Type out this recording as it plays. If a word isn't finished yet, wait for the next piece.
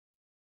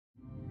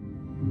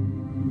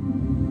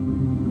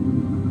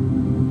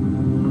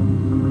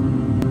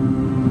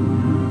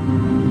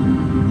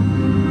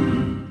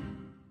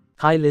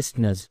Hi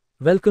listeners,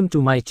 welcome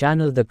to my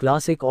channel The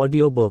Classic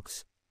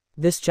Audiobooks.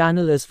 This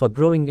channel is for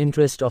growing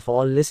interest of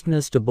all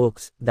listeners to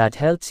books that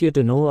helps you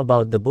to know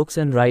about the books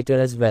and writer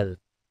as well.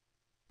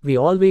 We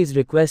always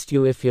request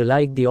you, if you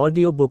like the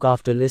audiobook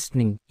after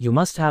listening, you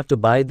must have to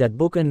buy that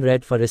book and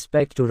read for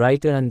respect to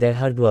writer and their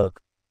hard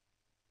work.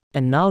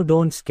 And now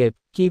don't skip,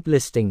 keep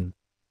listening.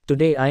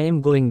 Today I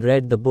am going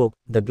read the book,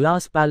 The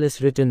Glass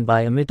Palace, written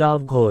by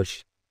Amitav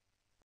Ghosh.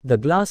 The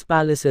Glass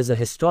Palace is a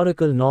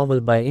historical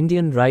novel by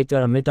Indian writer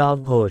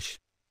Amitav Ghosh.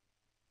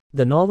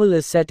 The novel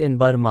is set in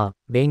Burma,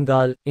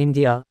 Bengal,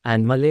 India,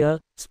 and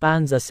Malaya,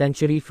 spans a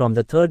century from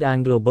the Third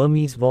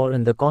Anglo-Burmese War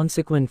and the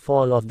consequent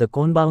fall of the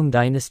Konbaung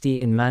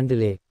Dynasty in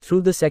Mandalay,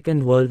 through the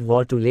Second World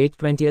War to late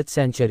 20th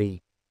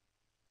century.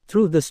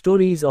 Through the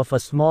stories of a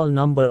small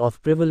number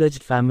of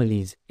privileged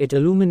families, it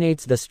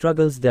illuminates the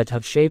struggles that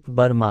have shaped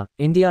Burma,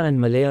 India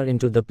and Malaya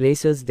into the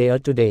places they are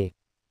today.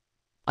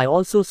 I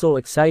also so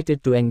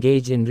excited to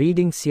engage in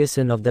reading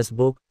season of this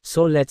book,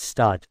 so let's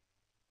start.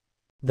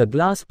 The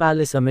Glass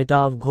Palace,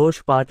 Amitav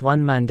Ghosh, Part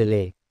 1,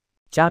 Mandalay.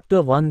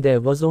 Chapter 1. There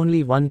was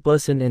only one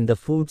person in the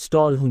food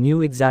stall who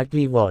knew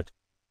exactly what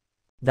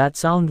that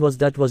sound was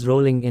that was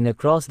rolling in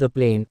across the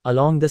plain,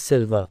 along the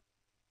silver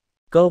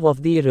curve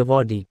of the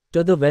Irrawaddy,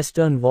 to the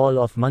western wall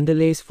of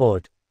Mandalay's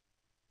fort.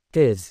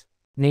 His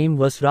name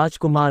was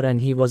Rajkumar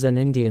and he was an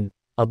Indian,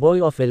 a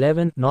boy of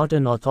 11, not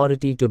an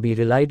authority to be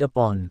relied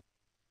upon.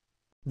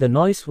 The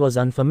noise was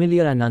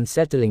unfamiliar and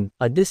unsettling,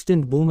 a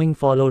distant booming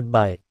followed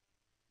by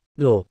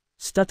low,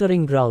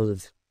 stuttering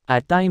growls.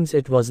 At times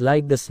it was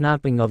like the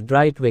snapping of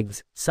dry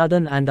twigs,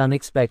 sudden and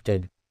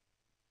unexpected.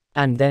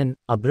 And then,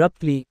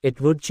 abruptly, it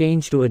would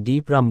change to a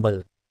deep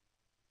rumble,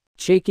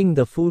 shaking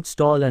the food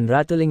stall and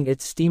rattling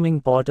its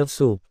steaming pot of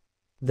soup.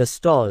 The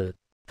stall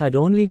had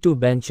only two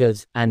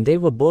benches, and they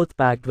were both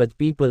packed with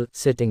people,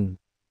 sitting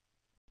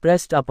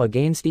pressed up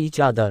against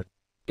each other.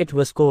 It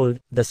was cold,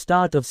 the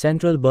start of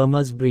central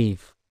Burma's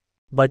brief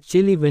but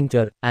chilly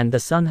winter, and the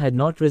sun had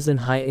not risen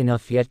high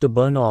enough yet to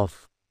burn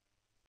off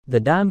the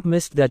damp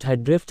mist that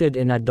had drifted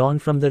in at dawn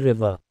from the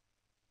river.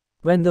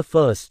 When the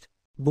first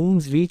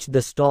booms reached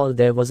the stall,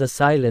 there was a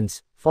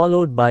silence,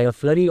 followed by a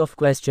flurry of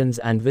questions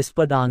and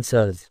whispered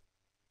answers.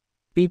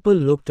 People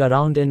looked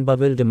around in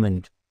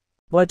bewilderment.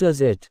 What is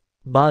it,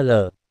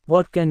 Bala?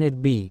 What can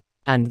it be?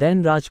 And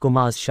then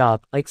Rajkumar's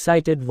sharp,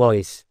 excited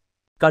voice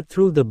cut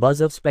through the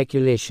buzz of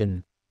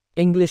speculation.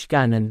 English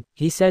cannon,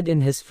 he said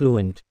in his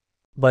fluent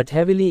but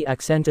heavily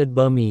accented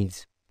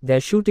Burmese.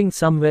 They're shooting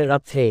somewhere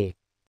up the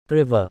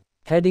river,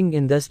 heading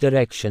in this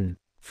direction.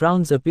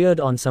 Frowns appeared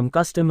on some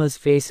customers'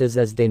 faces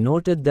as they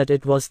noted that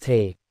it was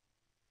the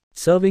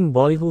serving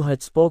boy who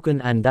had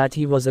spoken and that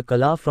he was a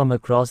Kala from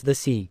across the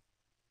sea.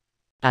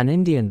 An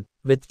Indian,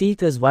 with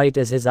teeth as white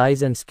as his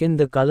eyes and skin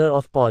the color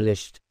of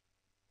polished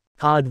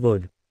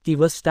hardwood. He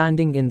was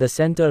standing in the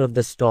center of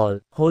the stall,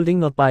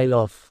 holding a pile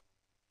of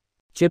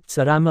chipped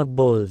ceramic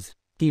bowls.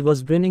 He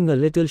was grinning a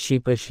little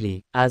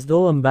sheepishly, as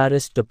though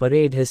embarrassed to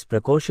parade his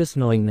precocious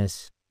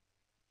knowingness.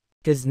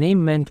 His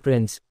name meant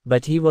prince,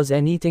 but he was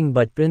anything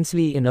but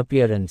princely in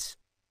appearance.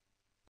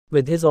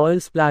 With his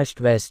oil-splashed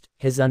vest,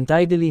 his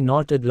untidily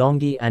knotted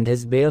longi and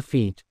his bare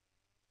feet,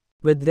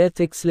 with their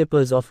thick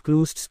slippers of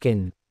cruised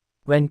skin.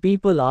 When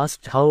people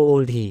asked how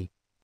old he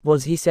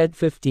was, he said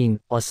 15,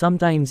 or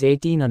sometimes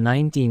 18 or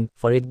 19,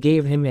 for it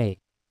gave him a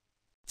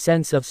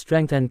sense of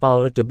strength and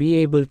power to be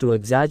able to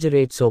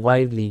exaggerate so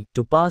wildly,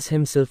 to pass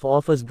himself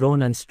off as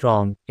grown and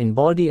strong, in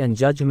body and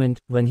judgment,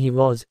 when he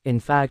was, in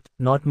fact,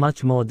 not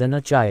much more than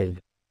a child.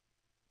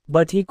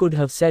 But he could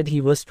have said he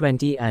was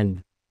 20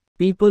 and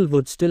people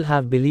would still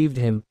have believed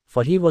him,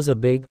 for he was a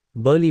big,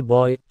 burly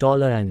boy,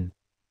 taller and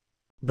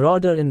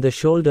broader in the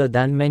shoulder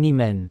than many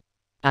men.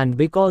 And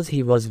because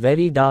he was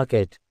very dark,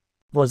 it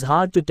was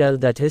hard to tell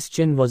that his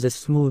chin was as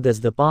smooth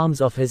as the palms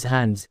of his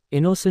hands,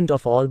 innocent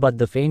of all but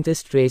the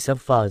faintest trace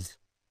of fuzz.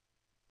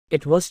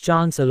 It was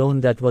chance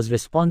alone that was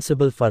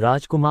responsible for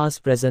Rajkumar's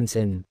presence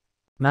in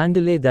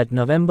Mandalay that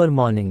November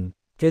morning.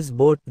 His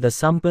boat, the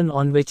sampan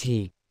on which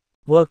he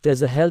worked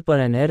as a helper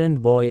and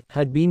errand boy,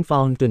 had been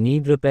found to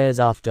need repairs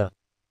after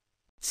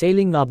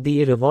sailing up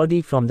the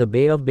Irrawaddy from the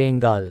Bay of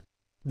Bengal.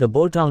 The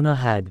boat owner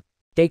had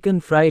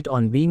taken fright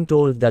on being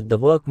told that the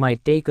work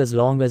might take as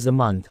long as a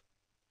month,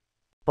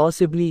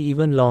 possibly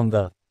even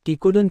longer. He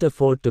couldn't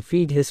afford to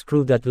feed his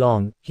crew that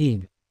long.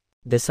 He'd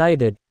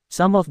decided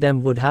some of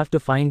them would have to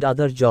find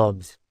other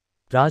jobs.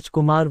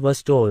 Rajkumar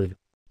was told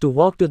to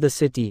walk to the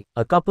city,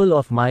 a couple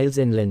of miles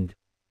inland.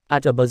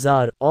 At a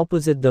bazaar,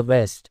 opposite the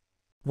west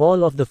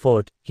wall of the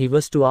fort, he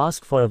was to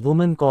ask for a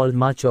woman called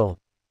Macho.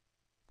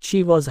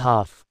 She was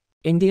half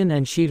Indian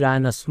and she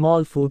ran a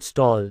small food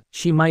stall.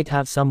 She might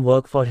have some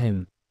work for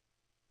him.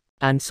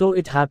 And so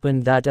it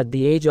happened that at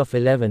the age of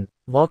 11,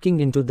 walking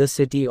into the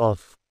city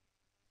of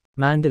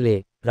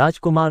Mandalay,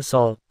 Rajkumar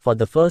saw, for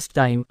the first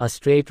time, a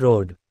straight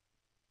road.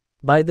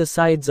 By the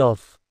sides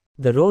of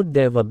the road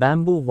there were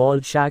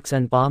bamboo-walled shacks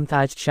and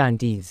palm-thatched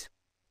shanties,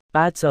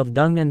 paths of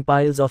dung and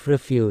piles of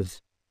refuse.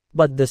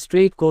 But the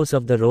straight course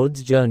of the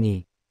road's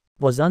journey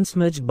was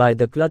unsmudged by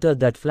the clutter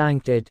that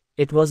flanked it.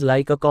 It was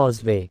like a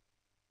causeway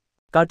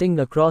cutting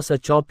across a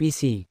choppy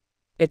sea.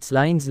 Its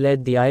lines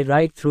led the eye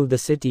right through the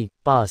city,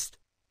 past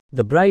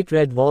the bright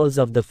red walls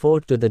of the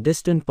fort to the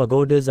distant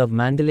pagodas of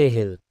Mandalay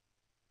Hill,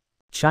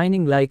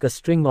 shining like a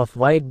string of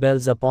white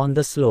bells upon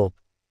the slope.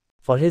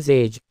 For his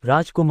age,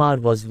 Rajkumar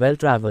was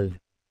well-traveled.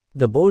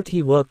 The boat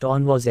he worked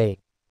on was a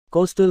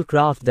coastal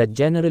craft that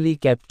generally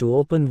kept to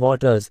open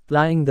waters,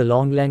 plying the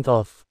long length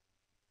of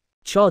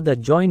shore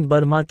that joined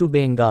Burma to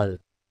Bengal.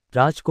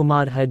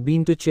 Rajkumar had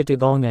been to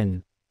Chittagong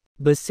and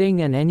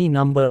Bising and any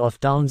number of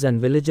towns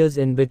and villages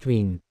in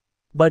between.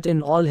 But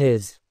in all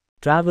his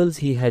travels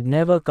he had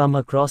never come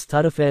across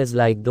thoroughfares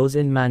like those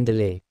in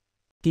Mandalay.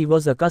 He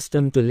was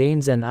accustomed to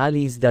lanes and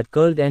alleys that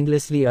curled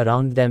endlessly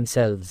around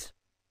themselves,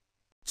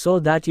 so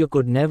that you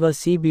could never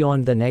see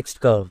beyond the next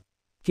curve.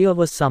 Here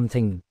was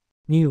something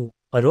new,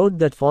 a road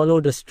that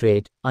followed a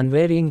straight,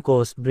 unvarying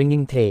course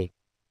bringing the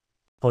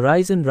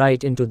horizon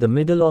right into the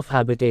middle of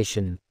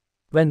habitation.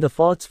 When the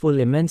fort's full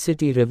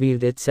immensity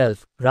revealed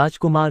itself,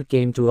 Rajkumar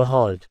came to a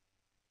halt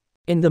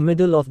in the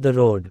middle of the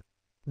road.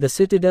 The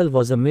citadel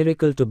was a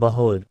miracle to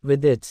behold,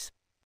 with its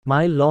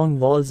mile-long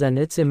walls and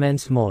its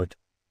immense moat.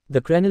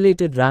 The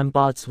crenellated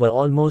ramparts were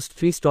almost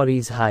 3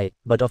 stories high,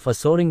 but of a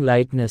soaring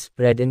lightness,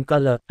 red in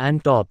color,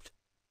 and topped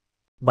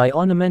by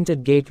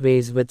ornamented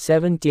gateways with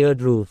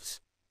 7-tiered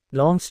roofs.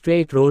 Long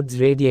straight roads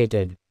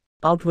radiated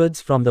outwards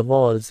from the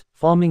walls,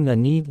 forming a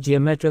neat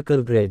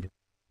geometrical grid.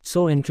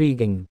 So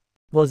intriguing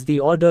was the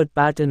ordered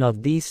pattern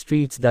of these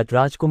streets that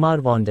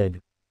Rajkumar wandered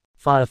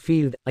far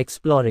afield,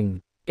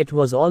 exploring. It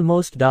was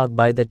almost dark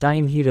by the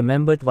time he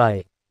remembered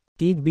why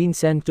he'd been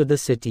sent to the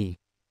city.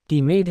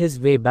 He made his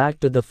way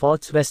back to the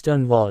fort's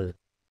western wall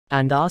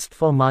and asked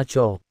for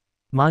Macho.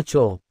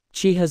 Macho,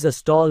 she has a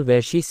stall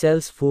where she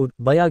sells food,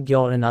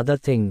 bayagyor and other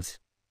things.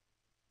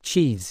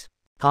 She's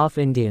half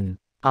Indian.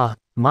 Ah,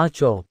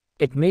 Macho.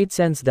 It made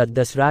sense that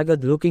this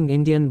ragged-looking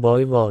Indian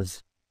boy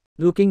was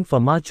looking for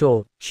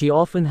Macho. She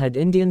often had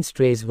Indian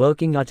strays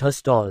working at her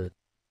stall.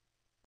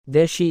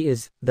 There she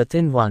is, the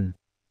thin one.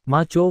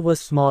 Macho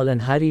was small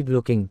and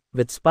harried-looking,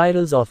 with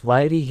spirals of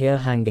wiry hair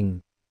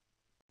hanging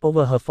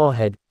over her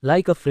forehead,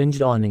 like a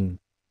fringed awning.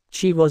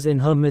 She was in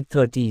her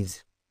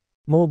mid-30s,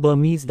 more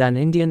Burmese than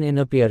Indian in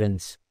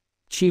appearance.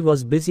 She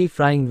was busy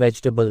frying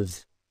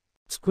vegetables,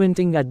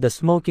 squinting at the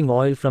smoking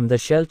oil from the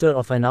shelter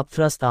of an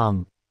upthrust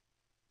arm.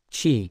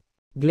 She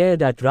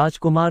glared at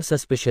Rajkumar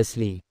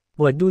suspiciously.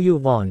 What do you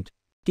want?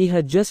 He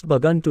had just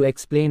begun to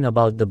explain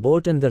about the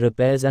boat and the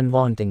repairs and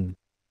wanting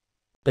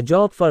a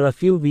job for a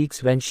few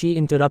weeks when she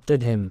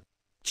interrupted him.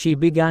 She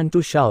began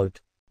to shout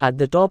at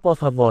the top of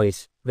her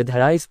voice, with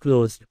her eyes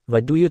closed,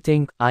 what do you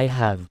think I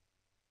have?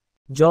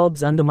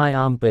 Jobs under my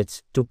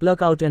armpits, to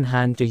pluck out and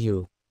hand to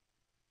you.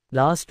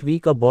 Last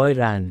week a boy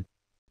ran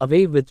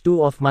away with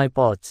 2 of my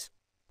pots.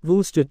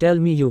 Who's to tell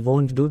me you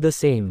won't do the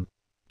same?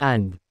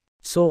 And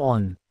so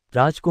on.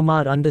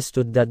 Rajkumar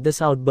understood that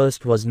this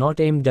outburst was not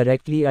aimed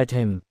directly at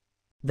him.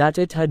 That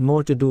it had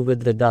more to do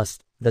with the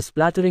dust, the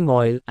splattering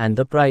oil, and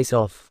the price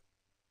of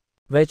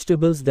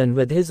vegetables than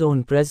with his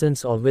own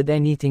presence or with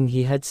anything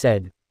he had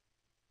said.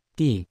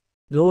 He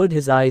lowered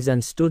his eyes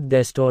and stood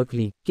there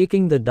stoically,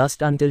 kicking the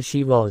dust until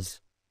she was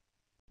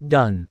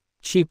done.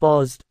 She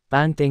paused,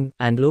 panting,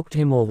 and looked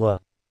him over.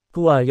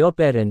 Who are your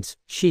parents?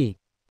 She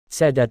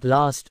said at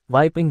last,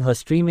 wiping her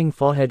streaming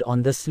forehead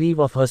on the sleeve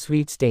of her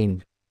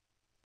sweat-stained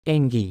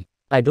engi.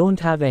 I don't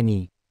have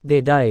any.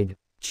 They died.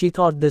 She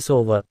thought this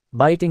over,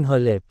 biting her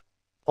lip.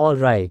 All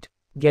right,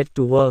 get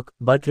to work,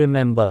 but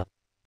remember,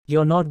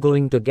 you're not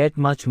going to get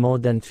much more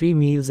than 3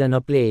 meals and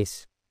a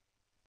place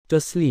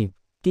to sleep.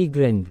 He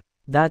grinned.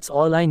 That's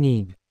all I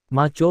need.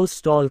 Macho's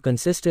stall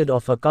consisted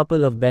of a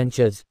couple of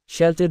benches,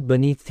 sheltered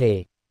beneath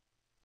the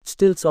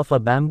stilts of a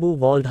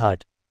bamboo-walled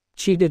hut.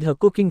 She did her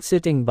cooking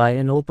sitting by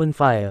an open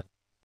fire,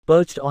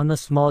 perched on a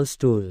small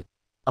stool.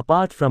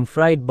 Apart from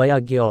fried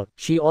bayagyor,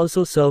 she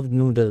also served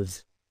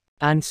noodles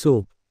and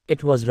soup.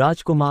 It was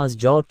Rajkumar's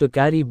job to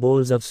carry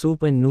bowls of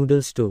soup and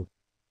noodles to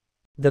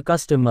the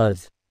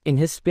customers. In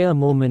his spare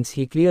moments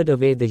he cleared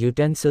away the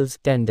utensils,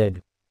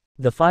 tended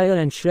the fire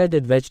and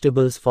shredded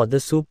vegetables for the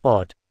soup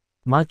pot.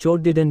 Macho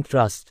didn't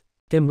trust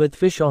him with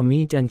fish or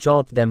meat and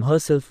chopped them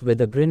herself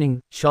with a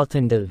grinning,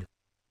 short-handled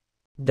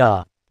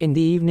da. In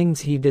the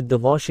evenings he did the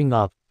washing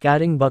up,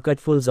 carrying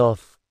bucketfuls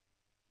of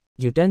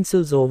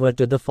utensils over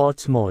to the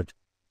fort's moat.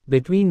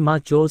 Between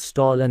Macho's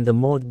stall and the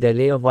moat there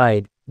lay a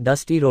wide,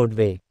 dusty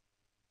roadway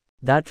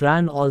that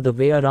ran all the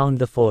way around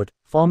the fort,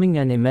 forming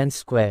an immense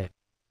square.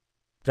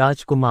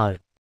 Rajkumar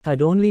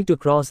had only to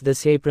cross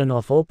this apron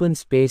of open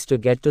space to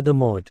get to the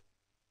moat.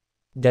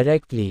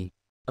 Directly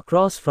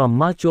across from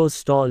Macho's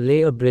stall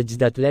lay a bridge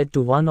that led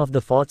to one of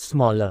the fort's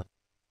smaller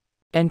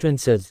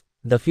entrances,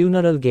 the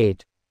funeral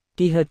gate.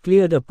 He had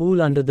cleared a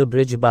pool under the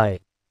bridge by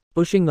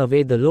pushing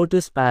away the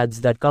lotus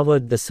pads that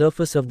covered the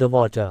surface of the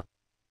water.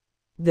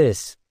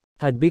 This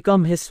had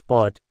become his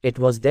spot. It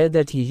was there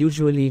that he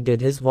usually did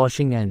his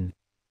washing and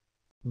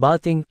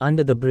bathing,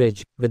 under the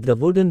bridge, with the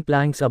wooden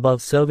planks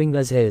above serving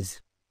as his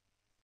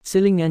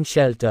ceiling and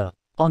shelter.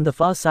 On the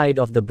far side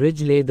of the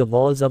bridge lay the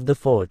walls of the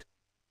fort.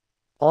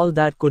 All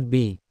that could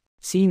be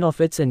seen of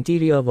its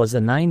interior was a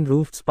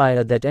 9-roofed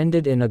spire that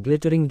ended in a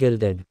glittering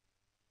gilded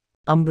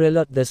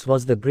umbrella. This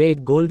was the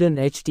great golden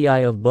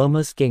HTI of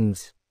Burma's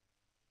kings.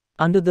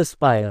 Under the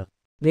spire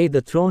lay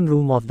the throne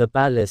room of the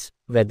palace,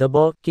 where the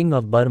Bo, king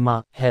of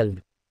Burma,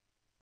 held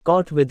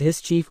court with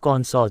his chief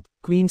consort,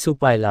 Queen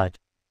Supailat.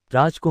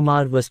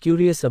 Rajkumar was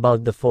curious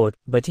about the fort,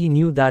 but he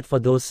knew that for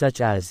those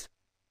such as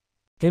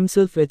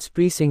himself its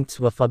precincts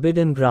were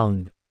forbidden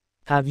ground.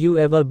 "Have you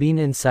ever been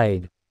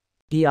inside?"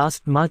 he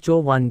asked Macho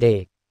one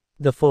day.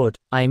 "The fort,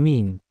 I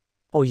mean."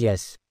 "Oh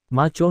yes."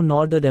 Macho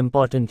nodded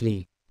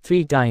importantly.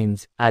 "3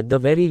 times, at the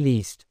very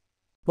least."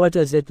 "What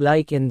is it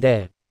like in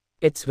there?"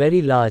 "It's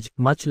very large,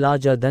 much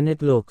larger than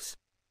it looks.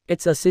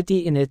 It's a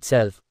city in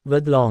itself,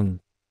 with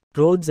long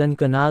roads and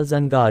canals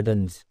and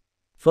gardens.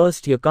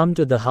 First you come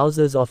to the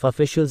houses of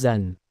officials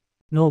and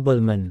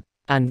noblemen,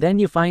 and then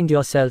you find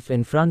yourself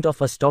in front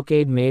of a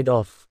stockade made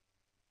of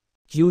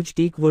huge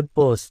teakwood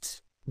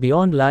posts.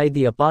 Beyond lie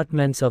the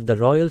apartments of the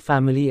royal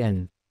family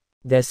and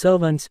their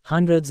servants,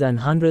 hundreds and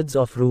hundreds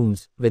of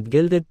rooms, with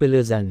gilded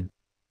pillars and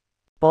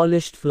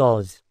polished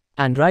floors.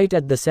 And right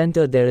at the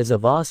center there is a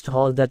vast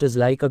hall that is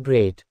like a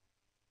great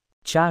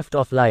shaft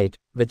of light,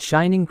 with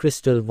shining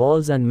crystal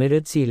walls and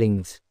mirrored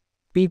ceilings.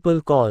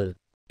 People call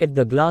it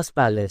the Glass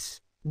Palace."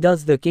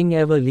 "Does the king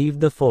ever leave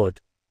the fort?"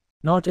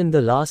 "Not in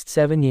the last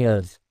 7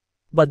 years.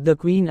 But the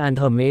queen and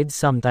her maids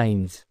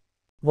sometimes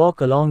walk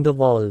along the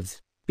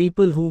walls.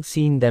 People who've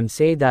seen them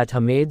say that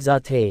her maids are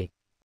the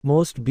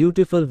most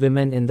beautiful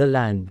women in the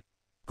land."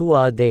 "Who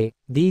are they,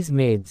 these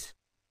maids?"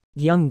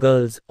 "Young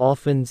girls,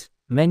 orphans,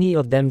 many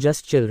of them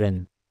just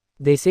children.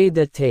 They say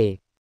that the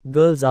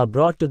girls are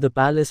brought to the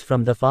palace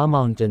from the far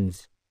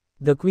mountains.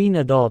 The queen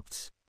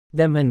adopts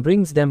them and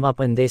brings them up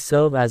and they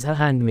serve as her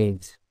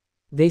handmaids.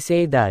 They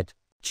say that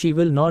she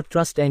will not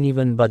trust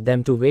anyone but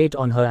them to wait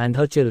on her and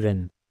her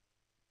children."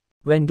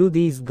 "When do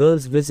these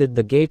girls visit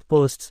the gate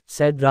posts?"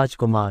 said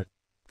Rajkumar.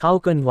 "How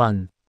can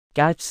one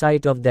catch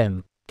sight of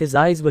them?" His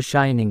eyes were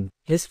shining,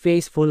 his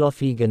face full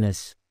of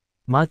eagerness.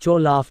 Macho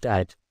laughed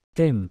at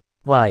him.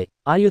 "Why,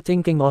 are you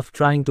thinking of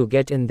trying to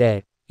get in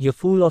there, you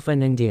fool of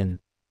an Indian?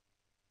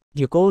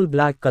 You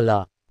coal-black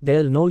color.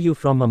 They'll know you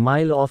from a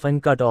mile off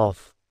and cut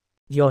off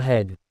your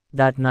head."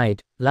 That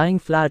night, lying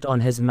flat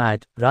on his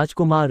mat,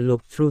 Rajkumar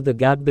looked through the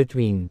gap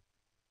between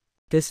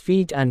his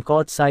feet and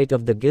caught sight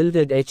of the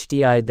gilded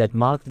HTI that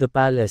marked the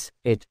palace.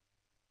 It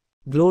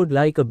glowed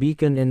like a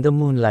beacon in the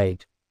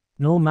moonlight.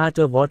 No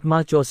matter what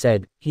Macho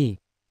said, he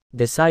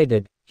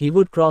decided he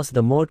would cross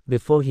the moat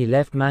before he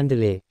left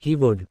Mandalay. He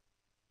would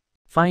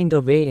find a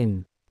way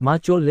in.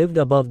 Macho lived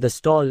above the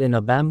stall in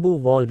a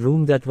bamboo-walled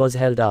room that was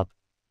held up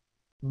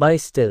by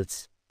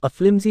stilts. A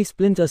flimsy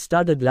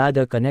splinter-studded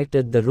ladder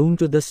connected the room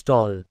to the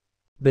stall.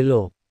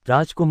 Below,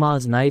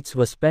 Rajkumar's nights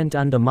were spent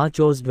under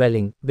Macho's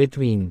dwelling,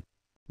 between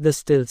the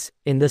stilts,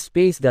 in the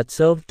space that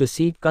served to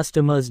seat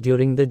customers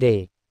during the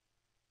day.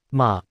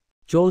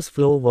 Macho's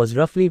floor was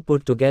roughly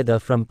put together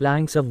from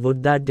planks of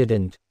wood that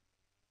didn't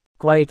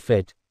quite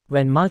fit.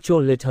 When Macho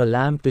lit her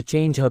lamp to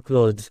change her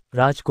clothes,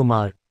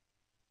 Rajkumar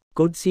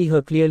could see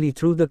her clearly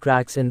through the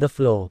cracks in the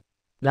floor.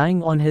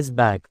 Lying on his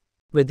back,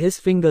 with his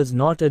fingers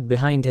knotted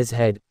behind his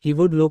head, he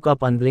would look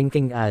up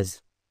unblinking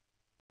as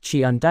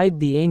she untied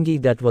the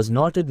angi that was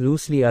knotted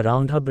loosely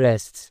around her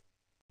breasts.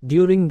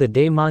 During the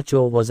day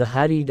Macho was a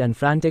harried and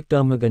frantic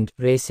termagant,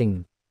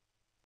 racing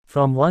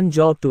from one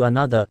job to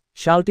another,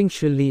 shouting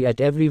shrilly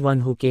at everyone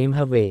who came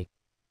her way.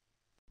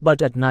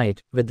 But at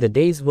night, with the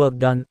day's work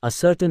done, a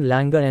certain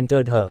languor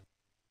entered her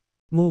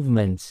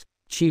movements.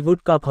 She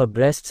would cup her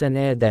breasts and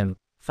air them,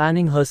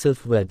 fanning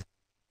herself with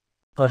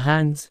her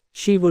hands.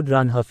 She would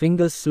run her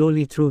fingers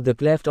slowly through the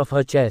cleft of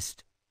her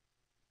chest,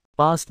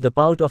 past the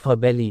pout of her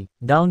belly,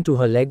 down to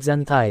her legs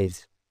and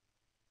thighs.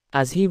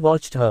 As he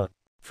watched her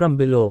from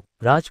below,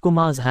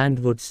 Rajkumar's hand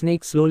would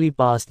snake slowly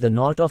past the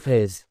knot of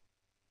his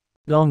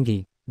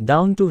longi,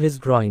 down to his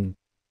groin.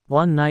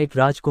 One night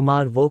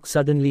Rajkumar woke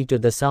suddenly to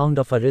the sound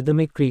of a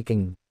rhythmic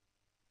creaking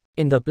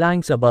in the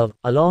planks above,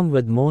 along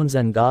with moans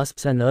and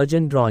gasps and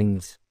urgent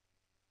drawings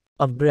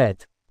of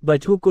breath.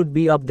 But who could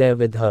be up there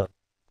with her?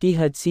 He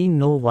had seen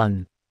no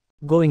one.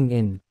 Going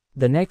in.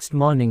 The next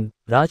morning,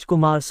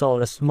 Rajkumar saw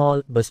a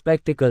small,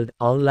 bespectacled,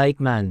 owl-like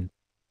man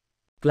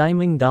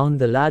climbing down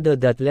the ladder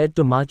that led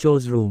to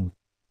Macho's room.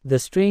 The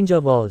stranger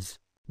was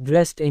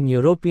dressed in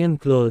European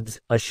clothes,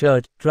 a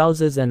shirt,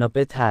 trousers and a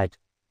pith hat.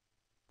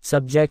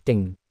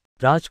 Subjecting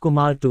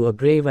Rajkumar to a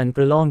grave and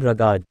prolonged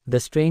regard, the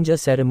stranger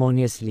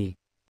ceremoniously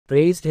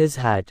raised his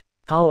hat.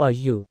 "How are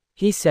you?"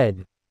 he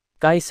said.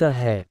 "Kaisa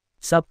hai?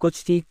 Sab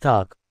kuch theek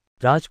thaak."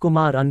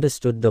 Rajkumar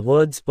understood the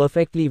words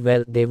perfectly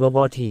well. They were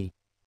what he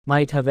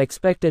might have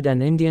expected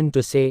an Indian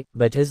to say,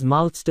 but his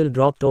mouth still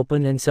dropped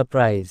open in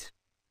surprise.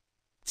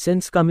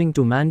 Since coming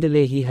to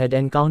Mandalay he had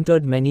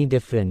encountered many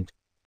different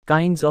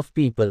kinds of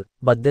people,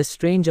 but this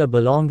stranger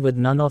belonged with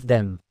none of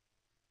them.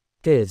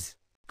 His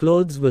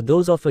clothes were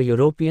those of a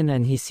European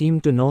and he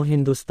seemed to know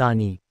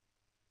Hindustani.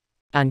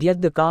 And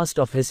yet the cast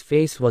of his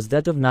face was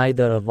that of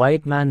neither a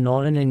white man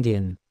nor an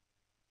Indian.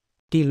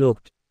 He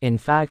looked, in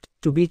fact,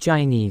 to be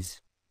Chinese.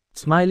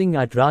 Smiling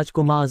at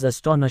Rajkumar's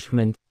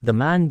astonishment, the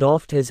man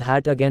doffed his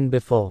hat again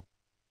before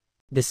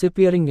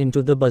disappearing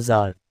into the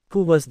bazaar.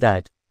 Who was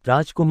that?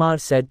 Rajkumar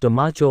said to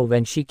Macho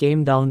when she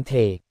came down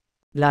the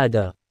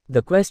ladder.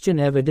 The question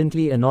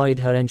evidently annoyed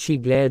her and she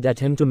glared at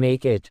him to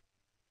make it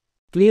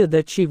clear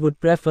that she would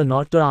prefer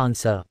not to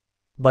answer.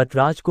 But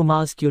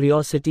Rajkumar's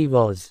curiosity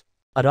was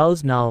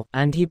aroused now,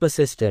 and he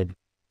persisted.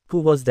 Who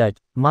was that,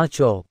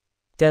 Macho?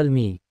 Tell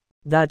me.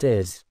 That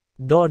is. ...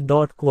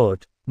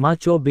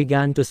 Macho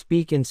began to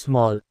speak in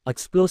small,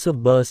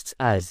 explosive bursts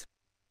as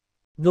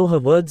though her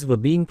words were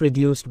being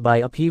produced by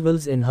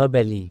upheavals in her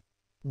belly.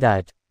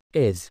 That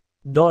is. ...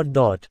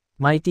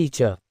 My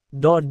teacher. ...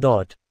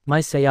 My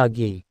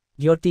Sayagi.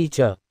 Your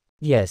teacher.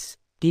 Yes.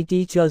 He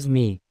teaches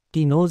me.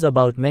 He knows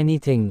about many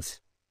things. ...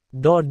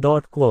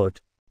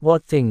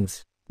 What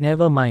things?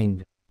 Never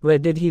mind. Where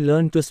did he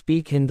learn to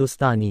speak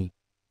Hindustani?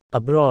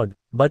 Abroad,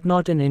 but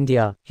not in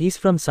India. He's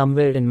from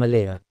somewhere in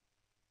Malaya.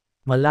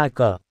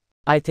 Malacca.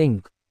 I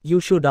think. You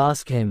should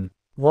ask him.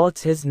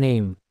 What's his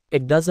name?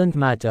 It doesn't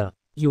matter.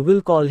 You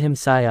will call him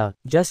Saya,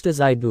 just as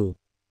I do.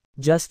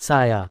 Just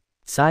Saya.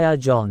 Saya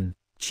John.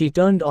 She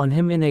turned on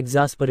him in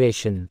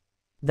exasperation.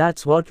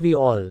 That's what we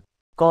all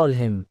call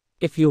him.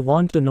 If you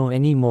want to know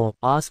any more,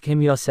 ask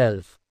him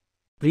yourself.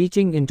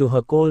 Reaching into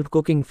her cold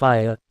cooking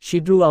fire, she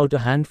drew out a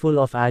handful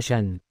of ash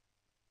and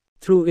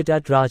threw it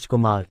at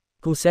Rajkumar,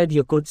 who said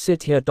you could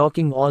sit here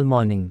talking all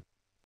morning.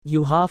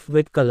 You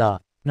half-wit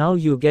Kala. Now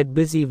you get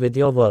busy with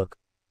your work.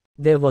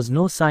 There was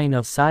no sign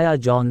of Saya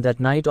John that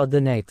night or the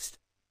next.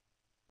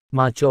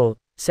 Macho,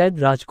 said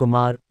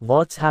Rajkumar,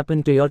 what's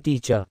happened to your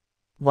teacher?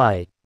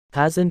 Why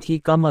hasn't he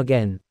come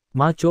again?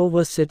 Macho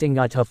was sitting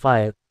at her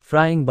fire,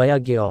 frying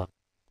bayagyo,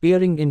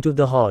 peering into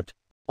the hot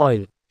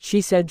oil.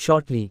 She said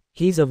shortly,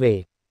 he's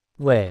away.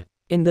 Where?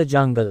 In the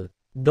jungle.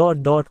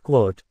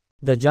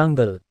 The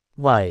jungle.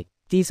 Why?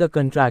 He's a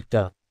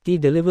contractor. He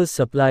delivers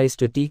supplies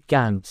to teak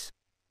camps.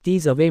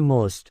 He's away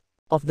most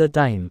of the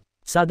time.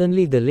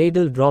 Suddenly the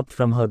ladle dropped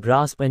from her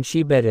grasp and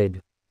she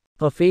buried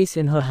her face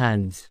in her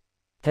hands.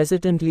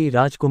 Hesitantly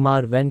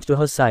Rajkumar went to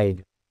her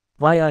side.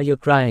 Why are you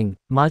crying,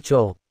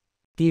 Macho?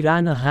 He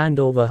ran a hand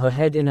over her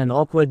head in an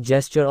awkward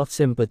gesture of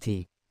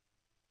sympathy.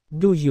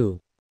 Do you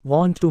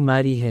want to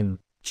marry him?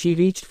 She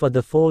reached for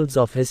the folds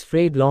of his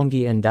frayed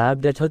longi and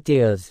dabbed at her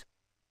tears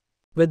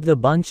with the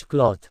bunched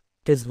cloth.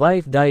 His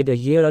wife died a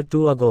year or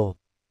two ago.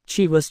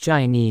 She was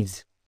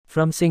Chinese.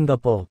 From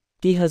Singapore.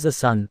 He has a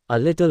son, a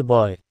little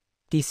boy.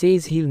 He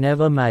says he'll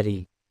never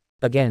marry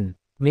again.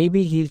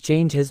 Maybe he'll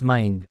change his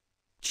mind.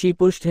 She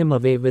pushed him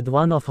away with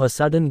one of her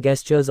sudden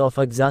gestures of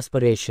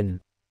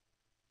exasperation.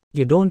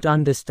 You don't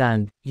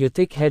understand, you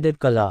thick-headed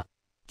Kala.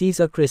 He's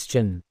a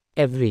Christian.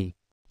 Every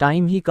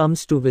time he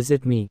comes to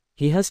visit me,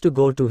 he has to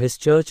go to his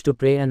church to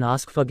pray and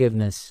ask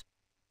forgiveness.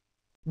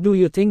 Do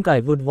you think I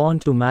would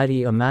want to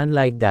marry a man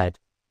like that?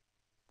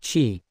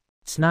 She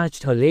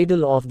snatched her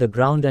ladle off the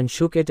ground and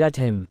shook it at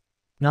him.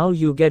 Now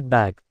you get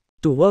back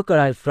to work or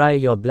I'll fry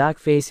your black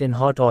face in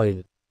hot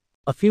oil.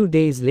 A few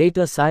days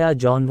later Saya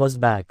John was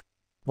back.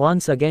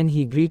 Once again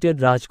he greeted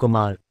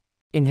Rajkumar.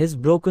 In his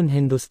broken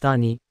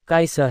Hindustani,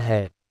 Kaisa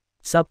hai?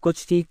 Sab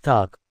kuch theek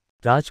thaak.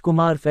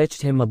 Rajkumar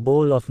fetched him a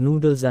bowl of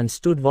noodles and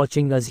stood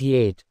watching as he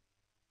ate.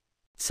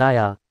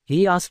 Saya,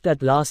 he asked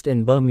at last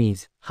in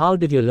Burmese, how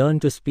did you learn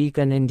to speak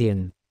an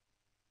Indian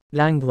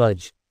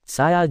language?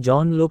 Saya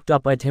John looked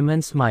up at him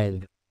and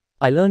smiled.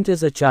 I learnt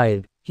as a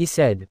child, he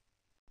said.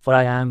 For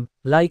I am,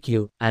 like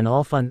you, an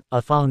orphan,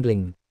 a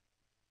foundling.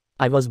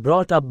 I was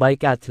brought up by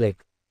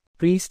Catholic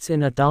priests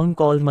in a town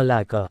called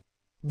Malacca.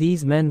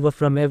 These men were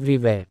from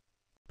everywhere.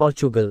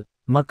 Portugal,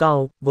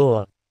 Macau,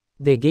 Goa.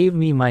 They gave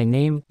me my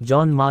name,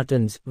 John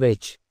Martins,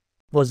 which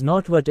was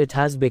not what it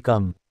has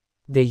become.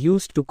 They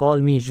used to call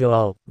me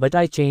Joao, but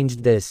I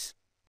changed this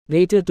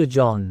later to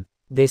John.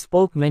 They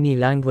spoke many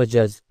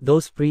languages,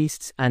 those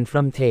priests, and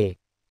from the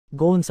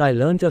Goans I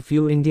learnt a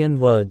few Indian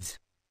words.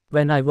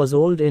 When I was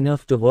old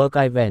enough to work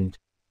I went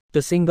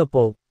to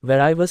Singapore,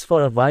 where I was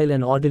for a while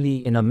an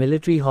orderly in a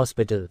military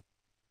hospital.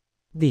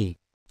 The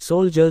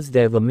soldiers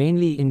there were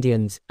mainly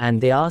Indians, and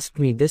they asked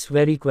me this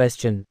very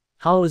question,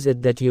 how is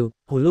it that you,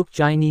 who look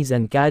Chinese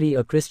and carry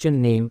a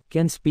Christian name,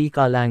 can speak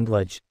our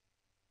language?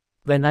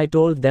 When I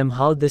told them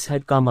how this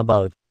had come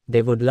about,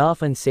 they would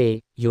laugh and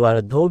say, you are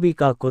a dhobi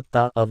ka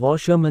kutta, a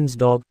washerman's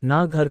dog,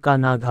 na ghar ka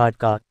na ghat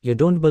ka, you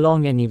don't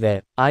belong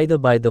anywhere, either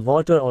by the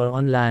water or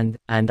on land,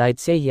 and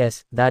I'd say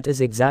yes, that is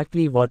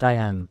exactly what I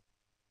am.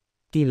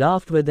 He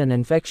laughed with an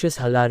infectious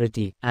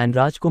hilarity, and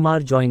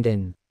Rajkumar joined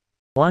in.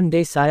 One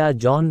day Saya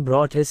John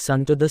brought his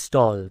son to the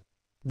stall.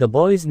 The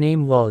boy's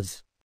name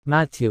was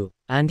Matthew,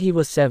 and he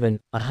was 7,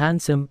 a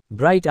handsome,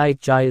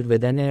 bright-eyed child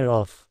with an air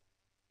of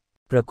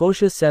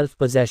precocious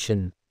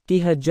self-possession. He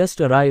had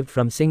just arrived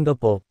from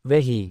Singapore,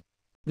 where he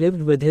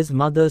lived with his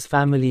mother's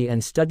family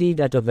and studied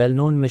at a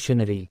well-known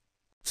missionary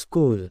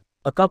school.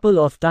 A couple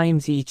of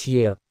times each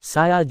year,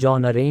 Saya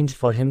John arranged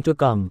for him to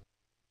come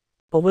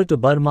over to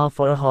Burma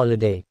for a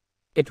holiday.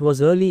 It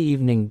was early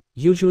evening,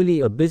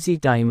 usually a busy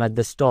time at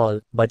the stall,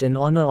 but in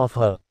honor of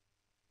her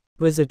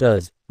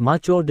visitors,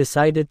 Macho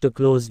decided to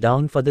close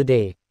down for the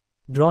day.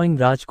 Drawing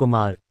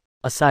Rajkumar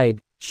aside,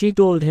 she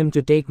told him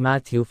to take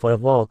Matthew for a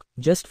walk,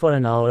 just for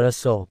an hour or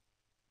so.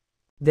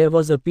 There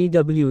was a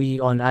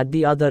PWE on at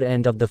the other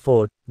end of the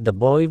fort. The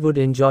boy would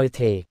enjoy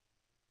the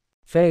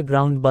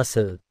fairground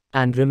bustle.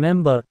 And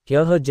remember,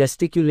 here her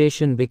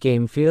gesticulation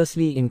became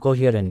fiercely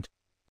incoherent.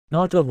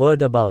 Not a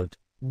word about ...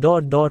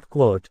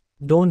 quote.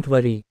 Don't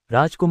worry,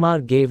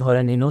 Rajkumar gave her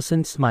an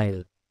innocent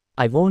smile.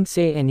 I won't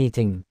say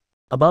anything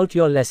about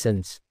your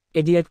lessons,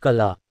 idiot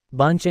Kala.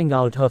 Bunching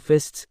out her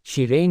fists,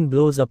 she rained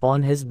blows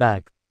upon his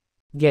back.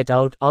 Get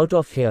out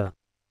of here.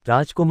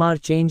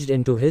 Rajkumar changed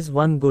into his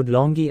one good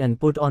longi and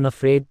put on a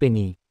frayed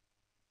penny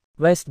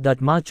vest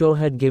that Macho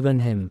had given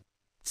him.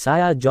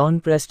 Saya John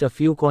pressed a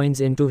few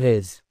coins into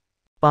his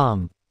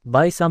palm.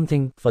 Buy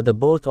something, for the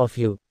both of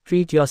you,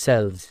 treat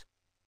yourselves.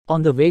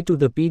 On the way to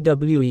the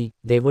PWE,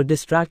 they were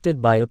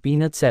distracted by a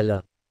peanut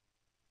seller.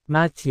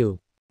 Matthew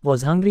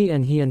was hungry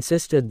and he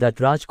insisted that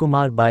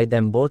Rajkumar buy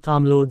them both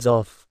armloads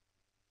of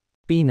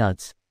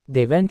peanuts.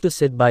 They went to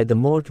sit by the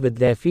moat with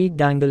their feet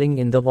dangling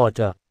in the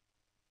water,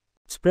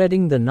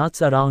 spreading the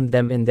nuts around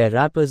them in their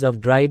wrappers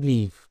of dried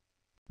leaf.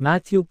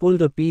 Matthew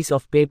pulled a piece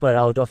of paper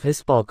out of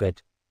his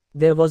pocket.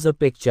 There was a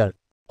picture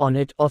on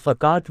it of a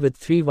cart with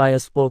 3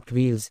 wire-spoked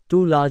wheels,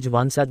 2 large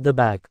ones at the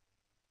back,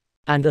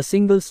 and a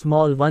single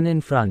small one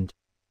in front.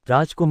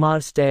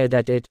 Rajkumar stared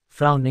at it,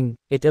 frowning.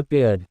 It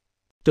appeared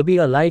to be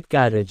a light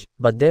carriage,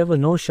 but there were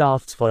no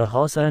shafts for a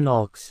horse or an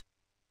ox.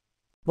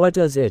 What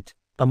is it?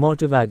 A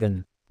motor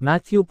wagon.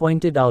 Matthew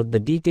pointed out the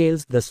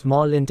details: the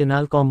small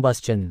internal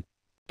combustion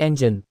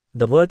engine,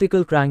 the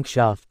vertical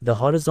crankshaft, the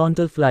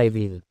horizontal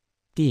flywheel.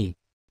 He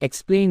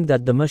explained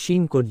that the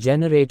machine could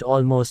generate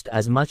almost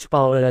as much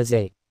power as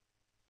a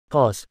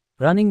horse,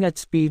 running at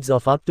speeds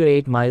of up to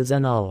 8 miles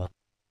an hour.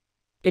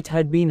 It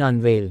had been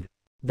unveiled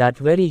that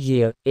very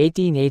year,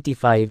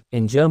 1885,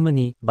 in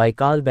Germany, by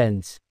Carl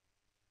Benz.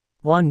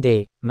 One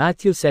day,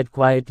 Matthew said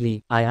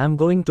quietly, I am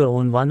going to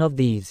own one of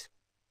these.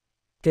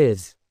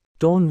 His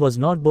tone was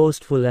not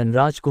boastful and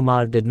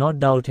Rajkumar did not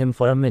doubt him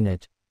for a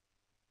minute.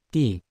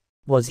 He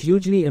was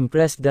hugely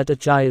impressed that a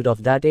child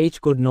of that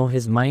age could know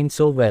his mind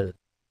so well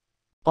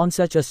on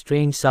such a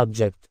strange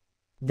subject.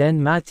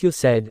 Then Matthew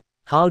said,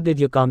 how did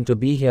you come to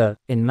be here,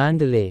 in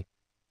Mandalay?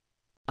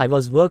 I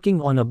was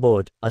working on a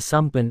boat, a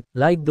sampan,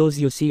 like those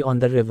you see on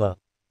the river.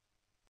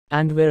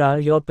 And where are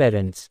your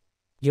parents?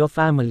 Your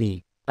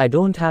family? I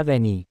don't have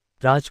any.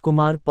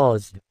 Rajkumar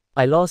paused.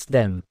 I lost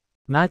them.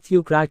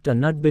 Matthew cracked a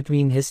nut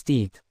between his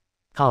teeth.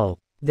 How?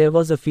 There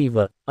was a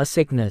fever, a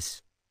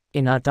sickness.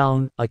 In our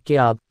town, a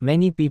kyab,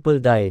 many people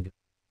died.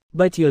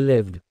 But you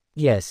lived.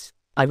 Yes,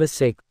 I was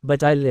sick,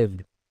 but I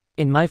lived.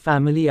 In my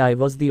family I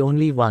was the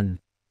only one.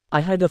 I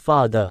had a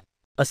father,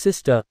 a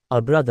sister,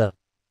 a brother.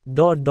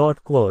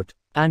 Quote.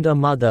 And a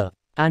mother.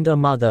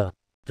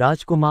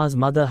 Rajkumar's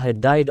mother had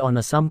died on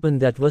a sampan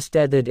that was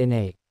tethered in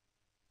a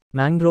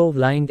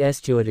mangrove-lined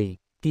estuary.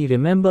 He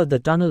remembered the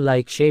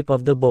tunnel-like shape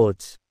of the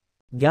boat's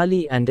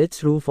galley and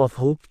its roof of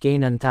hooped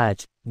cane and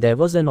thatch. There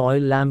was an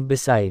oil lamp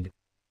beside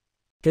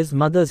his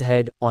mother's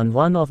head, on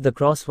one of the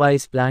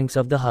crosswise planks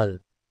of the hull.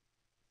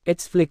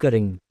 Its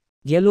flickering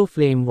yellow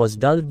flame was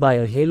dulled by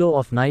a halo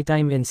of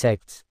nighttime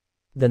insects.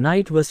 The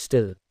night was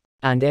still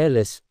and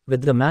airless,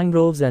 with the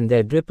mangroves and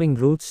their dripping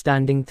roots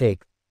standing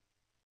thick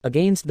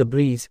against the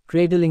breeze,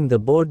 cradling the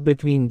boat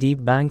between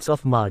deep banks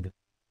of mud.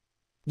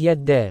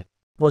 Yet there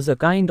was a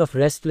kind of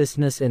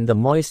restlessness in the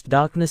moist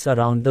darkness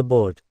around the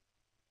boat.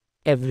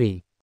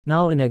 Every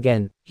now and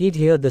again, he'd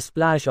hear the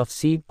splash of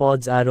seed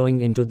pods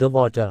arrowing into the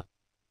water,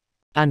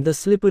 and the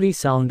slippery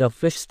sound of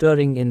fish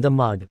stirring in the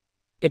mud.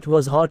 It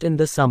was hot in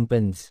the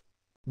sampan's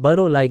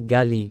burrow-like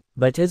galley,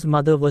 but his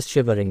mother was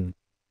shivering.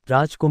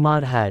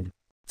 Rajkumar had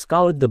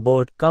scoured the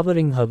boat,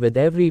 covering her with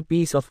every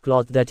piece of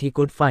cloth that he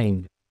could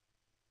find.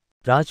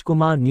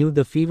 Rajkumar knew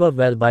the fever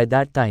well by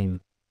that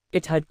time.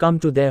 It had come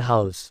to their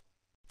house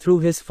through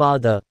his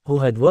father, who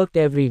had worked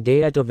every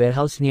day at a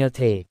warehouse near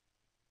the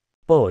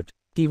port.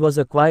 He was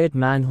a quiet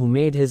man who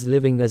made his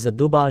living as a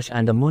dubash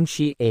and a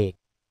munshi, a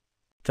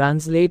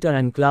translator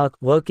and clerk,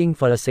 working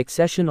for a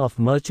succession of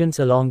merchants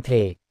along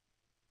the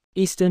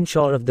eastern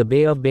shore of the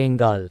Bay of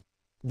Bengal.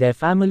 Their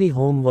family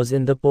home was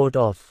in the port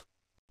of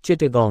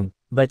Chittagong,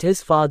 but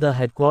his father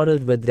had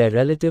quarreled with their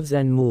relatives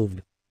and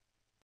moved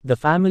the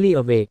family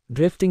away,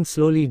 drifting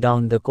slowly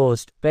down the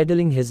coast,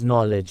 peddling his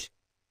knowledge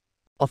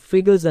of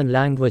figures and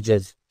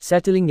languages,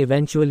 settling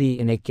eventually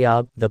in a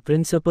Kyab, the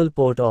principal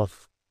port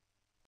of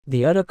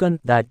the Arakan,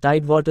 that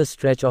tidewater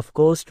stretch of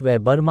coast where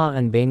Burma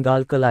and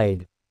Bengal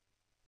collide.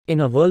 In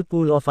a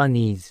whirlpool of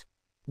unease,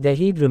 there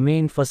he'd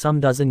remained for some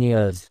dozen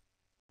years,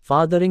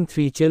 fathering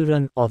 3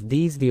 children. Of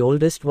these the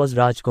oldest was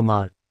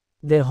Rajkumar.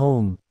 Their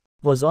home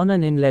was on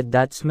an inlet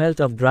that smelt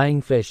of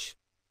drying fish.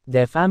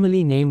 Their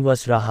family name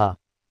was Raha.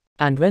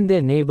 And when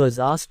their neighbors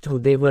asked who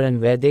they were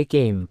and where they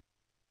came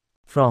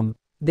from,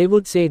 they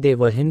would say they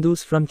were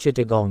Hindus from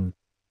Chittagong.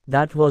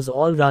 That was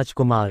all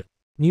Rajkumar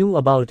knew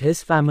about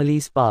his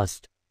family's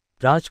past.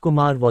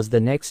 Rajkumar was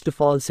the next to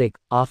fall sick,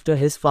 after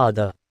his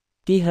father.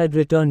 He had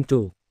returned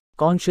to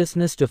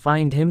consciousness to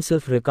find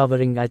himself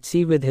recovering at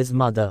sea with his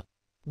mother.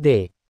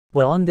 They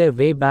were on their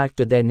way back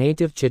to their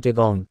native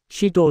Chittagong,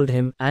 she told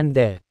him, and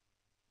there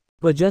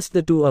were just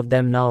the two of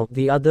them now,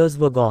 the others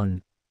were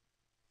gone.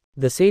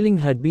 The sailing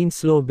had been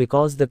slow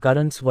because the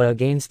currents were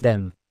against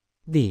them.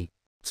 The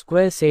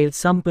square-sailed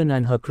Sampan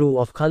and her crew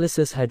of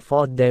cullisses had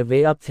fought their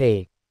way up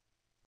the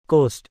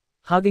coast,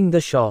 hugging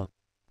the shore.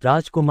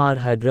 Rajkumar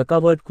had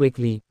recovered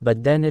quickly,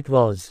 but then it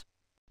was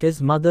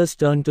his mother's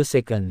turn to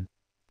sicken.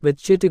 With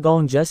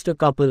Chittagong just a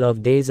couple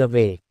of days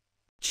away,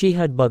 she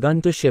had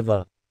begun to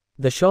shiver.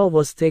 The shore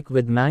was thick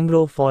with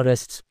mangrove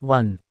forests.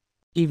 One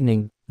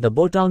evening, the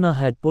boat owner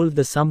had pulled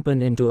the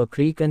Sampan into a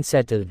creek and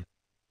settled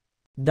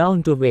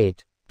down to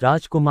wait.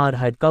 Rajkumar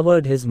had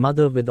covered his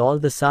mother with all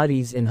the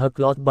saris in her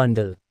cloth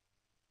bundle,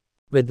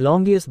 with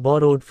longias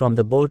borrowed from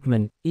the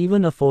boatman,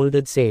 even a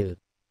folded sail.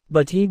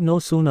 But he'd no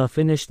sooner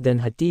finished than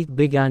her teeth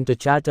began to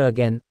chatter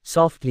again,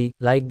 softly,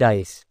 like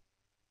dice.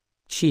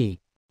 She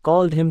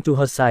called him to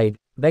her side,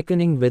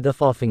 beckoning with a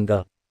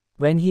forefinger.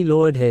 When he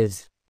lowered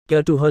his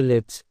ear to her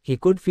lips, he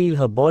could feel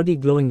her body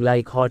glowing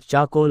like hot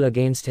charcoal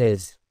against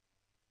his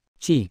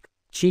cheek.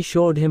 She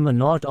showed him a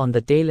knot on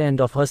the tail end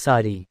of her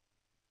sari.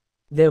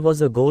 There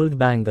was a gold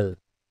bangle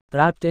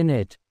wrapped in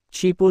it.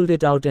 She pulled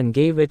it out and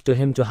gave it to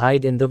him to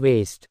hide in the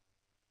waist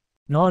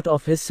knot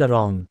of his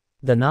sarong.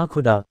 The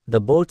Nakhuda, the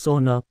boat's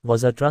owner,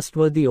 was a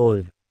trustworthy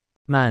old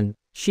man.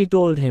 She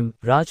told him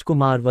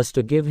Rajkumar was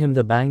to give him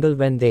the bangle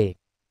when they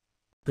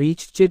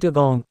reached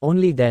Chittagong,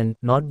 only then,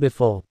 not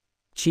before.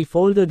 She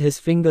folded his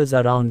fingers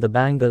around the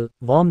bangle,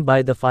 warmed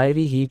by the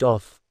fiery heat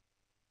of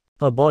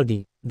her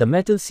body. The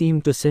metal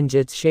seemed to singe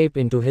its shape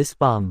into his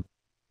palm.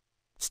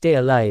 "Stay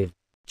alive,"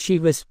 she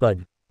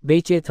whispered.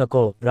 "Beche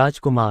thako,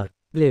 Rajkumar.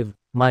 Live,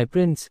 my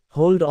prince,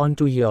 hold on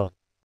to your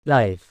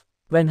life."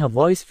 When her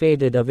voice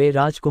faded away,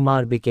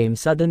 Rajkumar became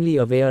suddenly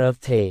aware of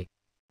the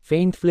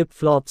faint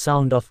flip-flop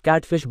sound of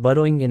catfish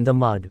burrowing in the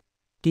mud.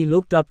 He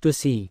looked up to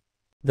see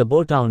the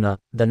boat owner,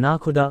 the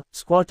Nakhuda,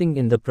 squatting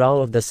in the prow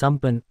of the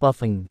Sampan,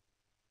 puffing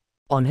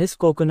on his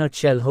coconut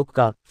shell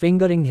hookah,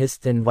 fingering his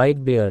thin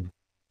white beard.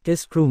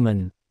 His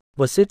crewmen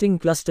were sitting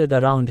clustered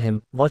around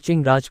him,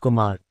 watching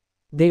Rajkumar.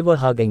 They were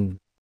hugging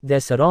their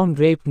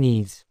sarong-draped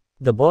knees.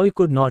 The boy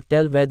could not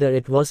tell whether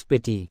it was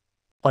pity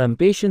or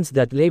impatience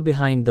that lay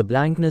behind the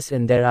blankness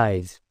in their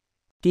eyes.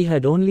 He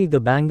had only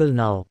the bangle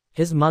now.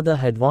 His mother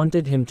had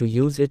wanted him to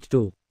use it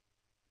to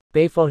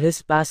pay for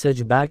his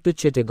passage back to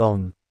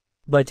Chittagong.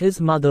 But his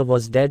mother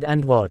was dead,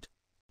 and what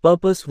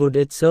purpose would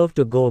it serve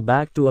to go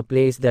back to a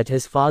place that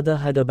his father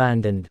had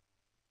abandoned?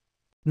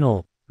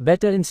 No,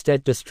 better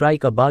instead to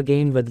strike a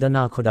bargain with the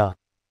Nakhuda.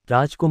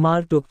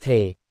 Rajkumar took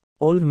the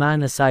old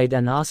man aside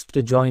and asked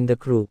to join the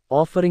crew,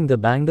 offering the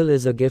bangle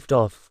as a gift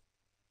of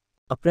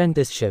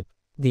apprenticeship.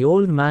 The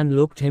old man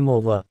looked him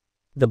over.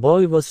 The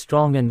boy was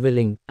strong and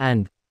willing,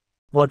 and,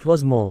 what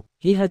was more,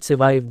 he had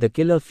survived the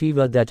killer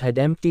fever that had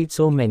emptied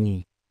so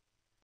many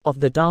of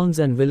the towns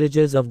and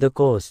villages of the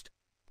coast.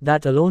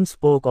 That alone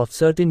spoke of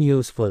certain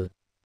useful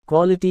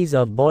qualities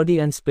of body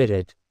and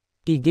spirit.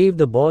 He gave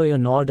the boy a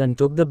nod and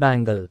took the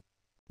bangle.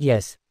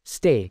 "Yes,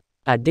 stay."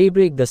 At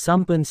daybreak the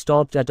Sampan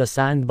stopped at a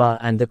sandbar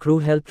and the crew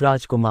helped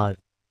Rajkumar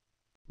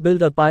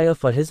build a pyre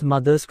for his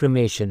mother's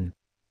cremation.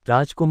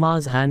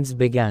 Rajkumar's hands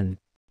began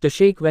to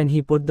shake when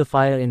he put the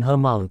fire in her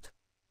mouth.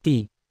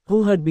 He,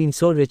 who had been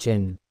so rich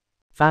in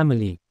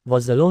family,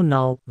 was alone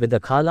now, with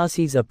the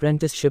Khalasi's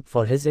apprenticeship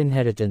for his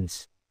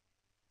inheritance.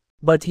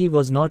 But he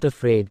was not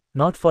afraid,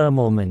 not for a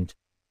moment.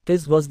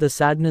 His was the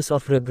sadness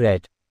of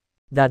regret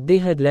that they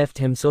had left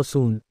him so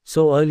soon,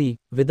 so early,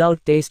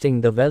 without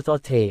tasting the wealth or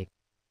the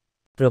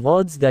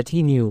rewards that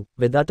he knew,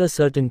 with utter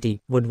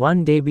certainty, would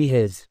one day be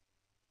his.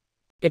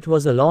 It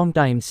was a long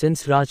time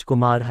since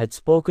Rajkumar had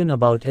spoken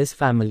about his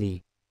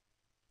family.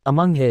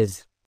 Among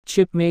his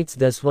shipmates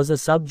this was a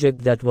subject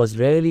that was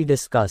rarely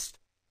discussed.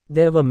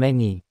 There were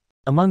many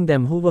among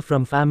them who were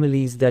from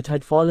families that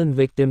had fallen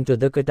victim to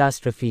the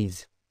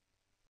catastrophes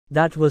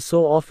that were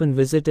so often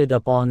visited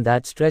upon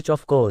that stretch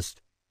of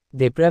coast.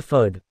 They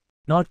preferred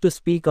not to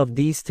speak of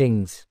these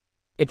things.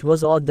 It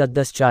was odd that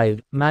this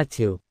child,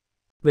 Matthew,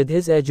 with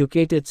his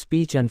educated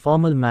speech and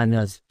formal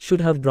manners,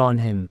 should have drawn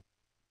him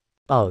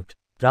out.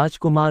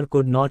 Rajkumar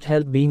could not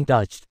help being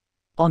touched.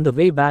 On the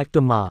way back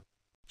to Ma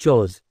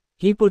Cho's,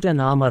 he put an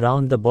arm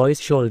around the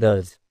boy's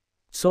shoulders.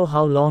 "So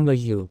how long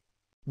are you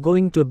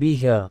going to be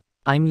here?"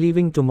 "I'm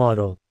leaving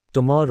tomorrow."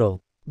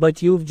 "Tomorrow?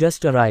 But you've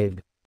just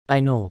arrived."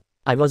 "I know.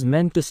 I was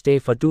meant to stay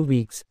for 2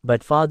 weeks,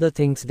 but father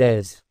thinks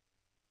there's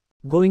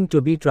going to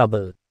be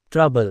trouble."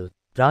 "Trouble?"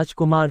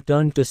 Rajkumar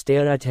turned to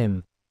stare at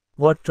him.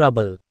 "What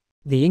trouble?"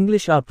 "The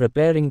English are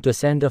preparing to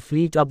send a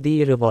fleet up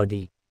the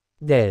Irrawaddy.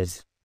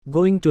 There's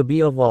going to be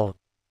a war.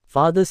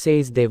 Father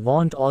says they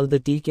want all the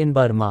teak in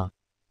Burma.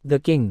 The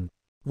king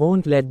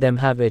won't let them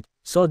have it,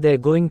 so they're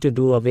going to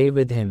do away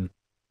with him."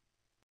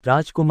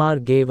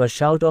 Rajkumar gave a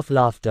shout of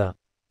laughter.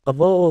 "A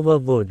war over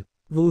wood.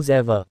 Who's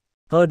ever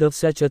Heard of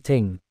such a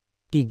thing?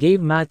 He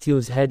gave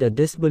Matthew's head a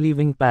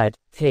disbelieving pat.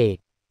 Hey.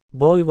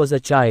 Boy was a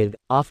child,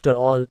 after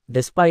all,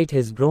 despite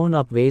his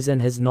grown-up ways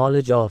and his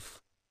knowledge of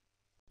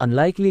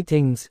unlikely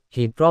things.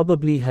 He'd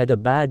probably had a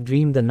bad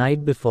dream the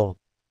night before.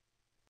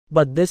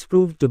 But this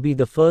proved to be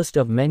the first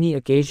of many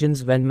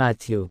occasions when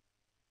Matthew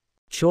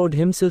showed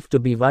himself to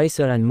be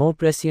wiser and more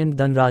prescient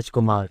than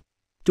Rajkumar.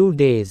 2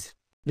 days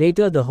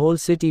later, the whole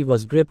city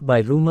was gripped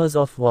by rumors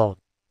of war.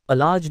 A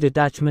large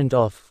detachment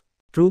of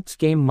troops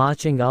came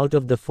marching out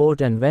of the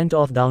fort and went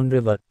off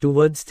downriver,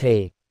 towards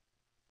the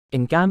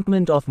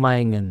encampment of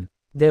Mayangan.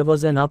 There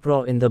was an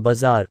uproar in the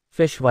bazaar.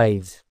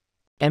 Fishwives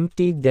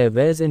emptied their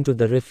wares into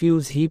the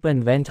refuse heap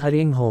and went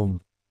hurrying home.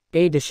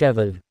 A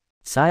disheveled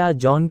Sire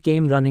John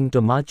came running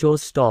to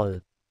Macho's stall.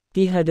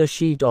 He had a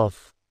sheet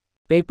of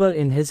paper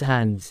in his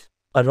hands.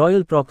 A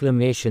royal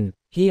proclamation,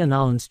 he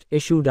announced,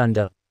 issued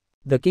under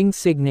the king's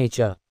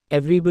signature.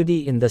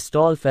 Everybody in the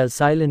stall fell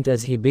silent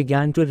as he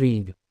began to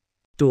read.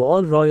 To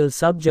all royal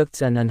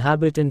subjects and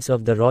inhabitants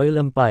of the royal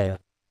empire.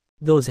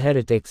 Those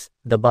heretics,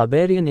 the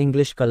barbarian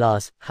English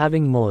class,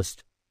 having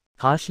most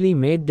harshly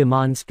made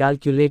demands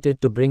calculated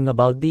to bring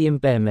about the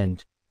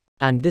impairment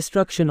and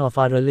destruction of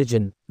our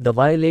religion, the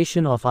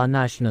violation of our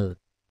national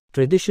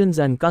traditions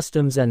and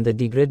customs and the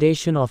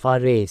degradation of our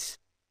race,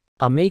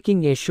 are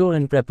making a show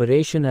and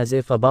preparation as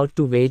if about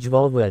to wage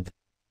war with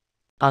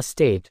our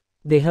state.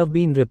 They have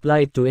been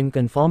replied to in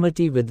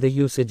conformity with the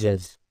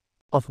usages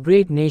of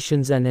great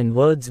nations and in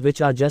words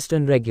which are just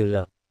and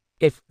regular.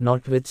 If,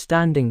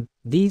 notwithstanding,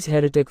 these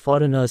heretic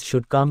foreigners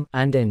should come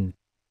and in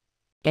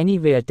any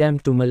way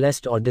attempt to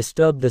molest or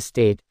disturb the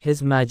state,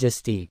 His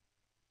Majesty,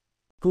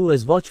 who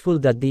is watchful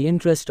that the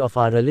interest of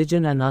our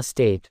religion and our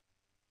state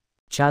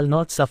shall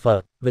not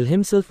suffer, will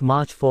himself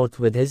march forth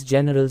with his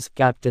generals,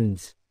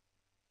 captains,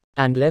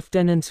 and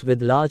lieutenants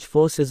with large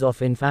forces of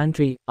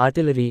infantry,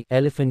 artillery,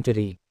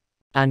 elephantry,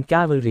 and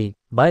cavalry,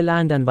 by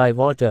land and by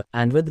water,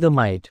 and with the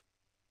might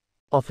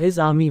of his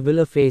army will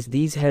efface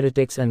these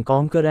heretics and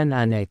conquer and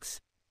annex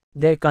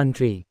their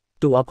country,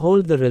 to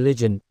uphold the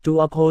religion, to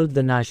uphold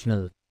the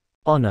national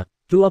honor,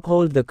 to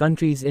uphold the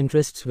country's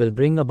interests will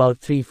bring about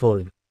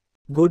threefold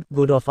good,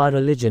 good of our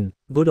religion,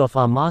 good of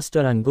our master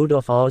and good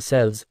of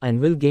ourselves,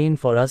 and will gain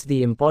for us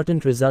the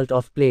important result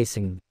of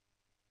placing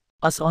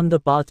us on the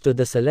path to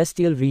the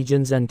celestial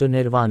regions and to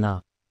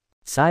nirvana.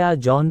 Sire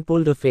John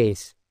pulled a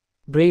face.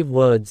 Brave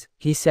words,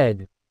 he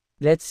said.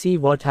 Let's see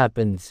what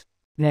happens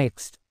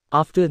next.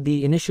 After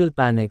the initial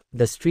panic,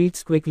 the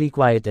streets quickly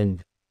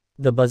quietened.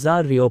 The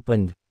bazaar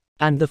reopened,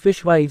 and the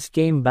fishwives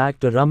came back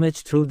to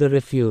rummage through the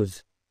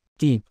refuse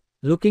heap,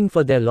 looking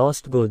for their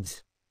lost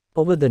goods.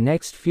 Over the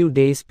next few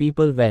days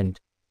people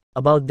went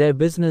about their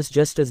business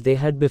just as they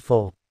had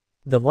before.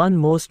 The one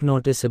most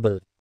noticeable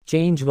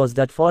change was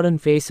that foreign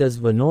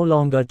faces were no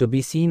longer to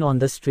be seen on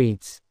the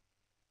streets.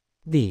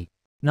 The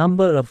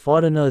number of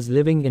foreigners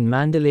living in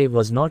Mandalay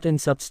was not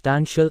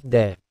insubstantial.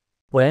 There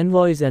were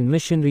envoys and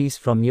missionaries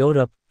from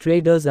Europe,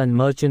 traders and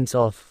merchants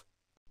of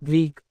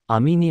Greek,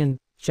 Armenian,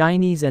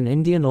 Chinese and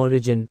Indian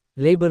origin,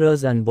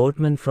 laborers and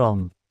boatmen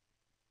from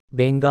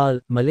Bengal,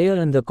 Malaya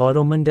and the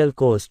Coromandel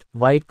coast,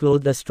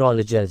 white-clothed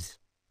astrologers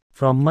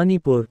from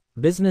Manipur,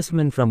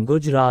 businessmen from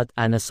Gujarat,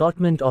 an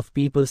assortment of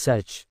people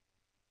such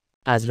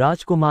as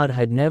Rajkumar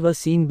had never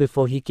seen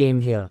before he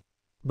came here.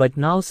 But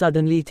now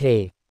suddenly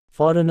the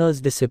foreigners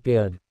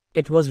disappeared.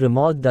 It was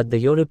rumored that the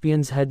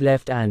Europeans had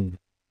left and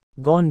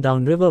gone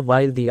downriver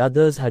while the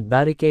others had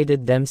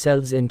barricaded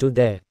themselves into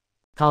their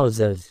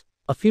houses.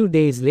 A few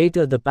days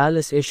later the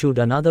palace issued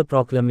another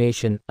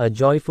proclamation, a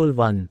joyful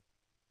one.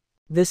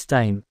 This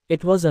time,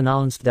 it was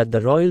announced that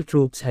the royal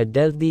troops had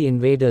dealt the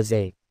invaders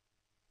a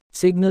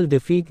signal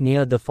defeat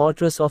near the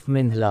fortress of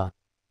Minhla.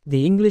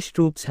 The English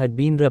troops had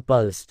been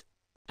repulsed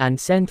and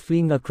sent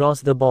fleeing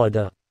across the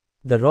border.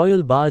 The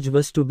royal barge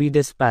was to be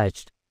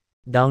dispatched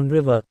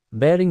downriver,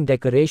 bearing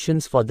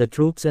decorations for the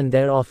troops and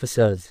their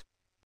officers.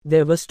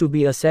 There was to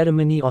be a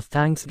ceremony of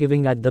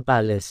thanksgiving at the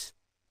palace.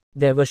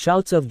 There were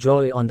shouts of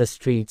joy on the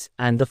streets,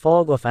 and the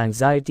fog of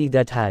anxiety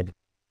that had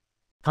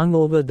hung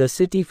over the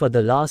city for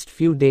the last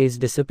few days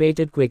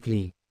dissipated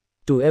quickly.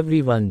 To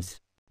everyone's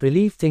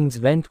relief, things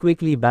went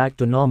quickly back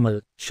to normal.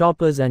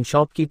 Shoppers and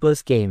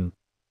shopkeepers came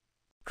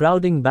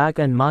crowding back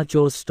and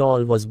Macho's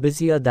stall was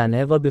busier than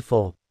ever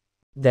before.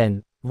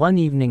 Then, one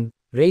evening,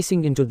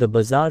 racing into the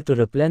bazaar to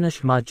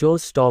replenish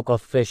Macho's stock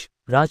of fish,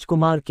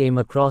 Rajkumar came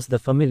across the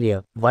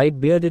familiar,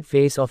 white-bearded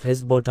face of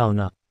his boat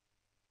owner.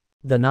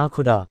 The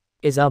Nakhuda,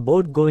 is our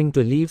boat going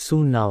to leave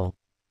soon now?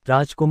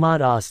 Rajkumar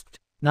asked.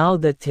 Now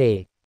that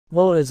the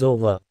war is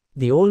over.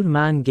 The old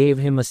man gave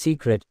him a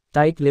secret,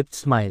 tight-lipped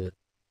smile.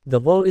 The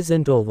war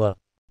isn't over.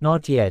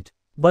 Not yet.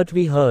 But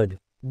we heard.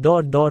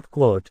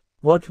 Quote.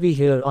 What we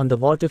hear on the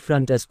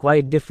waterfront is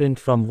quite different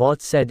from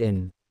what's said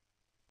in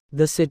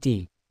the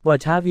city.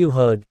 What have you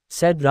heard?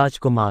 Said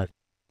Rajkumar.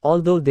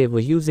 Although they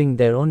were using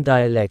their own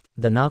dialect,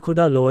 the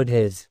Nakhuda lowered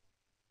his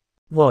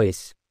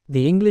voice.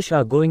 The English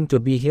are going to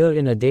be here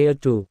in a day or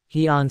two,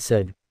 he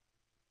answered.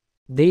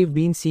 They've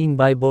been seen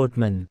by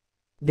boatmen.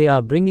 They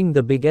are bringing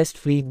the biggest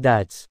fleet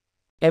that's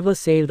Ever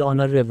sailed on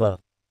a river?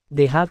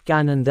 They have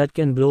cannon that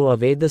can blow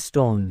away the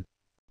stone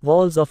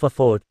walls of a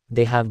fort.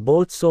 They have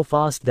boats so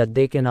fast that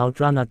they can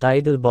outrun a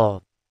tidal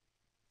bore.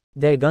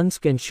 Their guns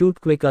can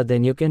shoot quicker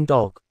than you can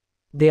talk.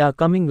 They are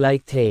coming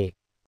like the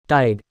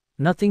tide.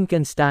 Nothing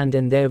can stand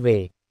in their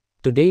way.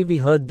 Today we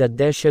heard that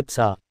their ships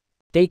are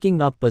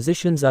taking up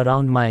positions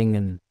around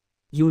Mayangan.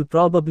 You'll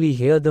probably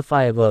hear the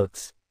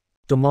fireworks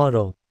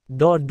tomorrow.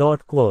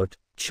 Quote.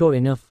 Sure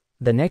enough,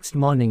 the next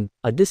morning,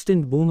 a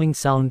distant booming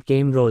sound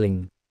came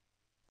rolling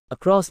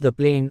across the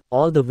plain,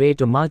 all the way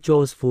to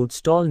Macho's food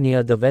stall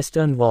near the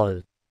western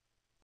wall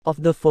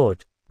of the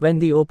fort. When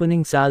the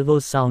opening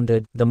salvos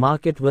sounded, the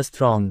market was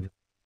thronged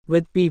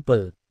with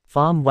people.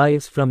 Farm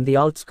wives from the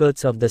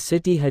outskirts of the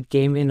city had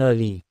came in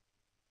early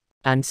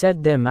and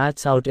set their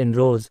mats out in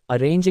rows,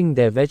 arranging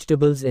their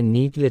vegetables in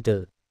neat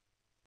little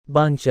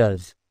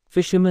bunches.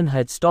 Fishermen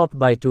had stopped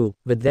by too,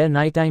 with their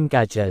nighttime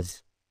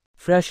catches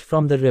fresh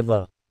from the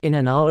river. In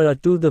an hour or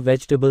two the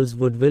vegetables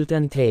would wilt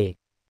and the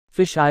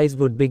fish eyes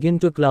would begin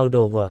to cloud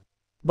over.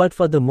 But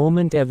for the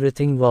moment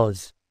everything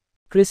was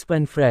crisp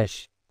and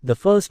fresh. The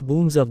first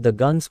booms of the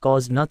guns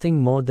caused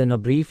nothing more than a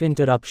brief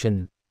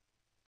interruption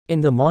in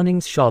the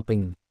morning's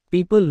shopping.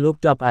 People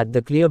looked up at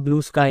the clear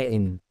blue sky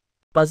in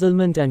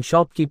puzzlement, and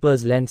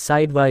shopkeepers leant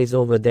sidewise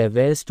over their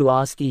wares to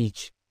ask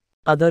each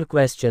other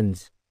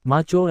questions.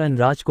 Macho and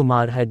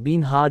Rajkumar had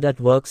been hard at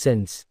work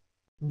since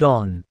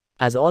dawn.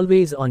 As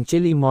always on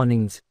chilly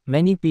mornings,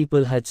 many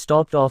people had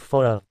stopped off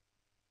for a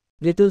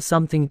little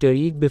something to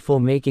eat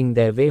before making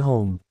their way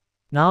home.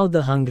 Now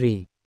the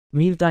hungry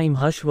mealtime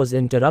hush was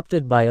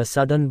interrupted by a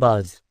sudden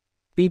buzz.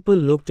 People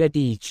looked at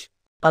each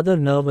other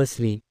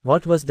nervously.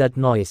 What was that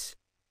noise?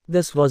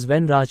 This was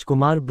when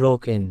Rajkumar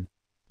broke in.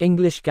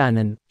 English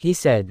cannon, he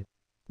said.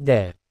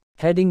 They're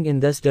heading in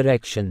this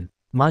direction.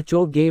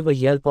 Macho gave a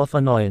yelp of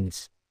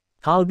annoyance.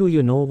 How do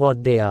you know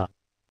what they are?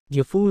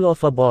 You fool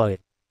of a boy.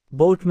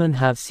 Boatmen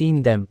have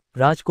seen them,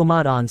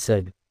 Rajkumar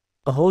answered.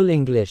 A whole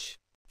English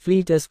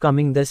fleet is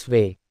coming this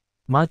way.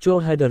 Macho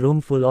had a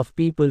room full of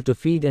people to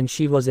feed, and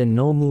she was in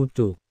no mood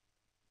to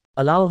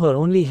allow her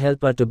only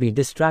helper to be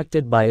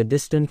distracted by a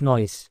distant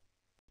noise.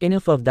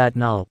 Enough of that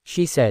now,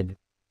 she said.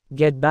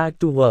 Get back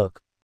to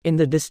work. In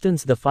the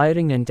distance the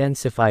firing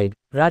intensified,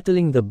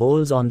 rattling the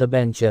bowls on the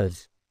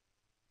benches.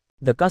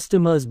 The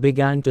customers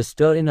began to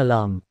stir in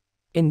alarm.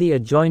 In the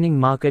adjoining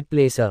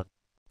marketplace a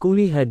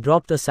coolie had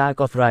dropped a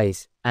sack of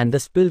rice, and the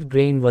spilled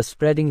grain was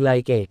spreading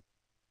like a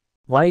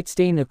white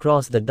stain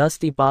across the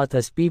dusty path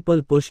as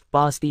people pushed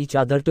past each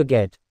other to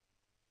get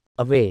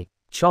away.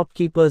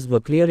 Shopkeepers were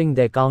clearing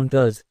their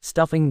counters,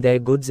 stuffing their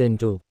goods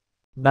into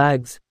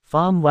bags.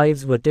 Farm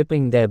wives were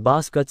tipping their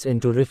baskets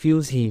into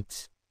refuse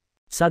heaps.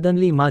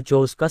 Suddenly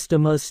Macho's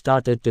customers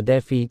started to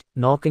their feet,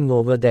 knocking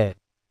over their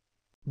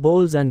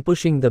bowls and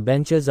pushing the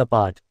benches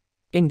apart.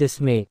 In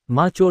dismay,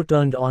 Macho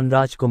turned on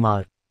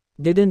Rajkumar.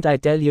 Didn't I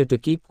tell you to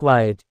keep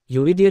quiet,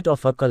 you idiot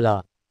of a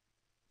Kala?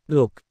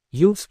 Look,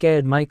 you've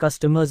scared my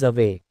customers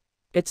away.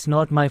 It's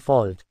not my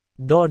fault.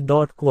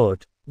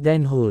 Quote.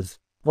 Then whose?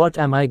 What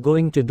am I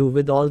going to do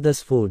with all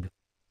this food?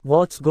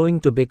 What's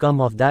going to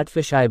become of that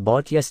fish I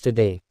bought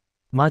yesterday?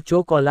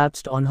 Macho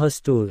collapsed on her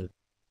stool.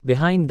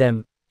 Behind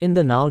them, in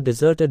the now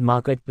deserted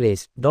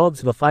marketplace,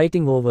 dogs were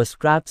fighting over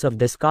scraps of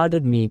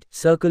discarded meat,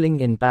 circling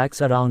in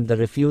packs around the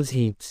refuse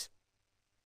heaps.